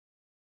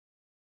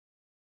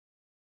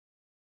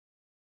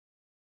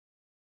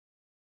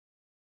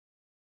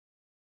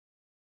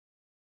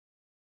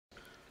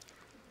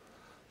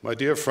My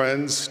dear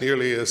friends,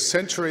 nearly a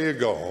century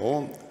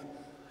ago,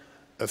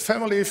 a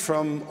family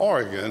from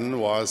Oregon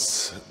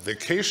was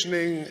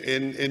vacationing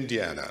in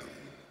Indiana,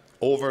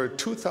 over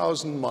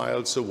 2,000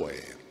 miles away,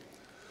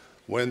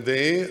 when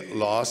they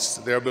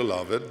lost their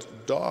beloved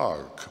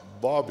dog,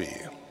 Bobby.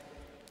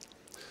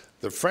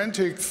 The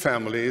frantic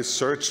family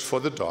searched for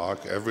the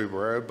dog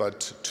everywhere,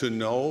 but to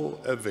no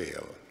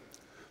avail.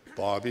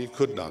 Bobby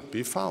could not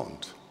be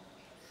found.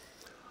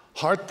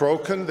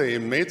 Heartbroken, they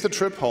made the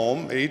trip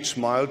home, each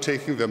mile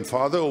taking them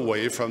farther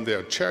away from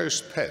their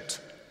cherished pet.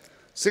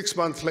 6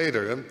 months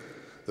later,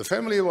 the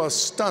family was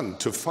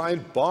stunned to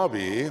find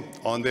Bobby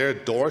on their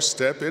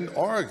doorstep in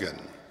Oregon.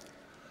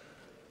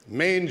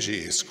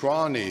 Mangy,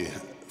 scrawny,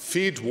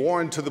 feet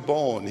worn to the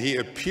bone, he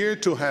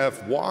appeared to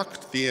have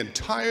walked the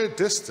entire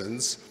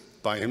distance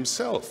by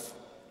himself.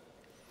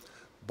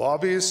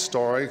 Bobby's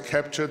story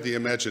captured the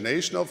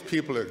imagination of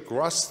people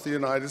across the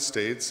United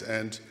States,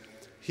 and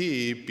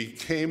he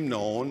became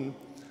known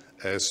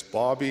as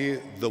Bobby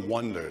the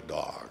Wonder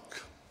Dog.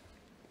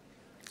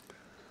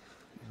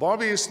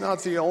 Bobby is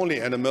not the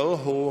only animal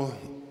who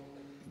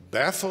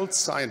baffled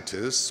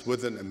scientists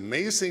with an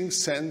amazing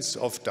sense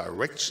of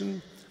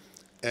direction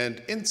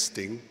and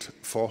instinct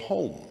for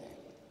home.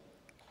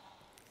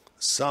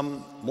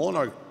 Some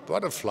monarch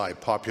butterfly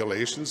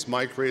populations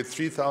migrate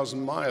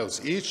 3,000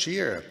 miles each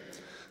year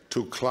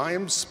to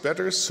climes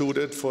better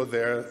suited for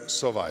their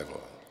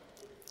survival.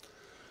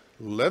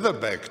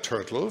 Leatherback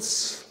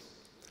turtles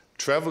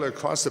travel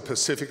across the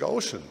Pacific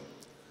Ocean,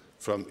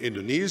 from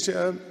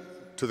Indonesia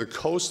to the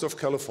coast of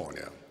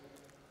California.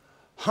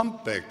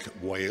 Humpback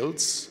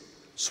whales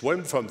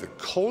swim from the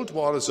cold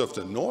waters of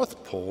the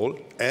North Pole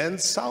and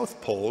South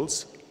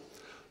Poles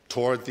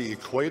toward the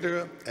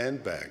equator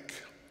and back.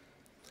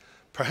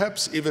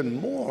 Perhaps even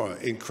more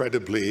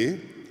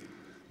incredibly,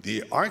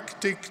 the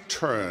Arctic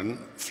tern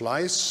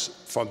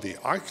flies from the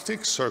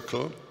Arctic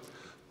Circle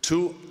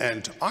to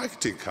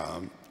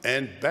Antarctica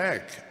and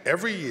back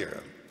every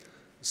year,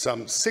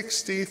 some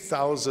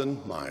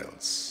 60,000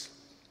 miles.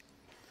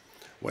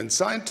 When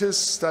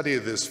scientists study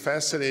this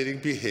fascinating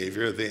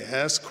behavior, they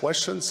ask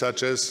questions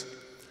such as,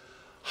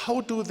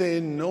 how do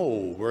they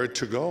know where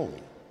to go?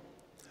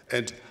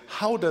 And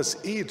how does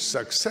each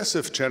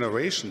successive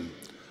generation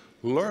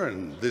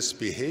learn this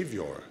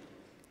behavior?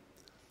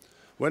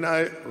 When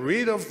I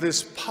read of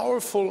this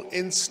powerful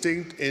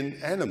instinct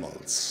in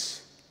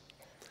animals,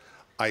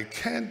 I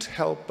can't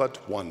help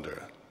but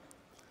wonder,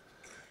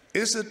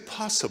 is it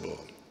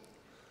possible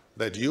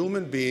that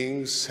human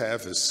beings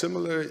have a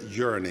similar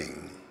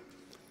yearning,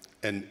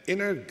 an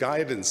inner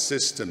guidance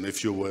system,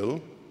 if you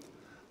will,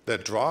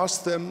 that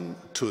draws them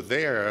to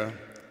their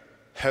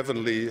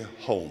heavenly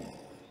home?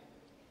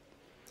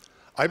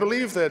 I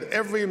believe that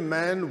every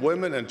man,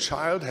 woman, and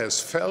child has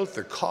felt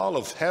the call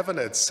of heaven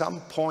at some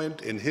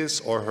point in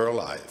his or her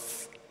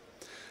life.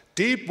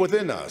 Deep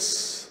within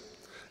us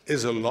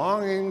is a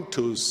longing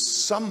to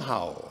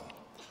somehow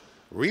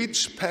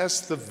reach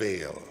past the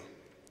veil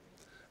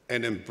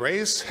and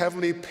embrace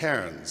heavenly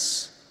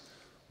parents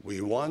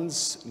we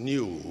once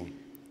knew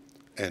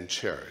and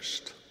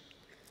cherished.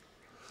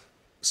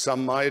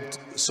 Some might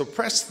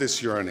suppress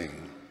this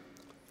yearning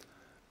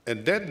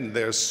and deaden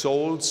their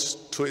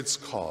souls to its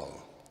call.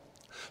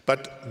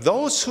 But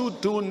those who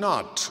do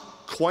not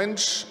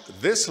quench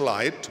this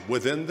light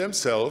within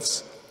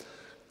themselves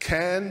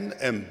can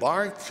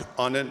embark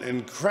on an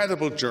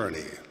incredible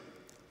journey,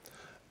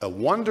 a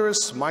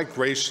wondrous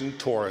migration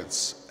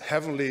towards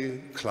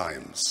heavenly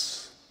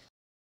climes.